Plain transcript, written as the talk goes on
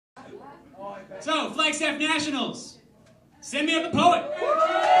So, Flagstaff Nationals, send me up a poet.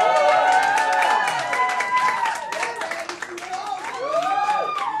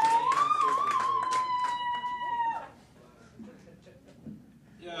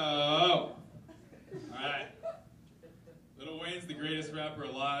 Yo. Alright. Lil Wayne's the greatest rapper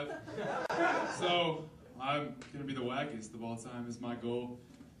alive. So, I'm gonna be the wackest of all time is my goal.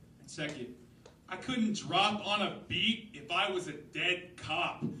 Check it. I couldn't drop on a beat if I was a dead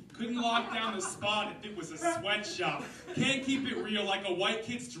cop. Couldn't lock down the spot if it was a sweatshop. Can't keep it real like a white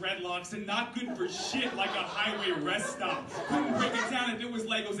kid's dreadlocks and not good for shit like a highway rest stop. Couldn't break it down if it was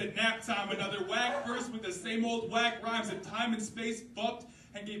Legos at nap time. Another whack verse with the same old whack rhymes and time and space fucked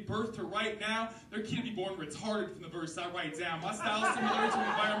and gave birth to right now. Their kid to be born retarded from the verse I write down. My style is similar to an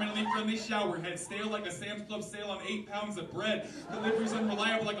environmentally friendly shower head. Stale like a Sam's Club sale on 8 pounds of bread. Delivery's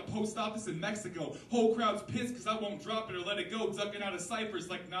unreliable like a post office in Mexico. Whole crowd's pissed cause I won't drop it or let it go. Ducking out of ciphers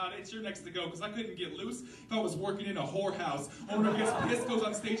like, nah, it's your next to go. Cause I couldn't get loose if I was working in a whorehouse. Owner gets pissed, goes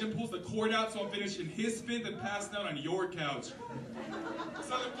on stage and pulls the cord out so I'm finishing his fifth and passed out on your couch. This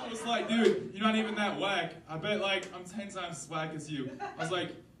other fool was like, dude, you're not even that whack. I bet like I'm 10 times swag as you. I was like,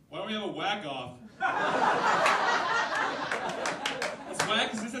 why don't we have a whack off? That's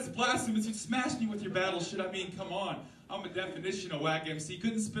whack, cause that's blasphemous. You smashed me with your battle shit. I mean, come on. I'm a definition of whack MC.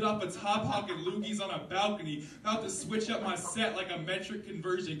 Couldn't spit off a top pocket loogies on a balcony. About to switch up my set like a metric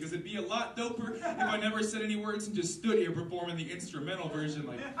conversion. Cause it'd be a lot doper if I never said any words and just stood here performing the instrumental version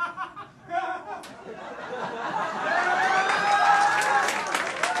like.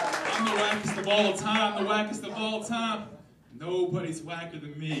 I'm the wackest of all time, the wackest of all time. Nobody's whacker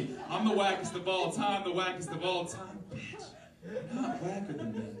than me. I'm the wackest of all time, the wackest of all time. Bitch, you're not whacker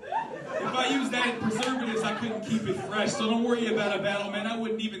than me. If I used added preservatives, I couldn't keep it fresh. So don't worry about a battle, man. I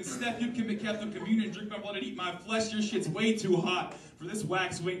wouldn't even step. You'd commit Catholic communion, drink my blood, and eat my flesh. Your shit's way too hot. For this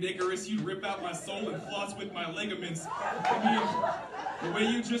wax-winged Icarus, you'd rip out my soul and floss with my ligaments. I mean, the way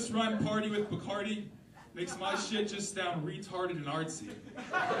you just run party with Bacardi makes my shit just sound retarded and artsy.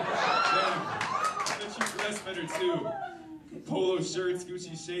 Damn, I bet you dress better too. Polo shirts,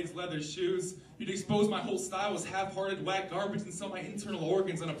 Gucci shades, leather shoes. You'd expose my whole style as half-hearted whack garbage and sell my internal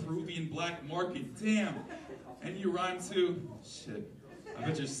organs on a Peruvian black market. Damn. And you rhyme too? Shit. I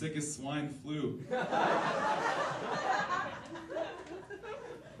bet you're sick as swine flu.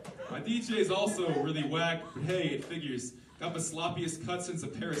 My DJ's also really whack, but hey, it figures. Got the sloppiest cut since a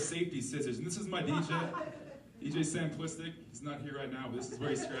pair of safety scissors. And this is my DJ. DJ Simplistic. He's not here right now, but this is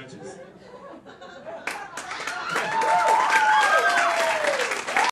where he scratches.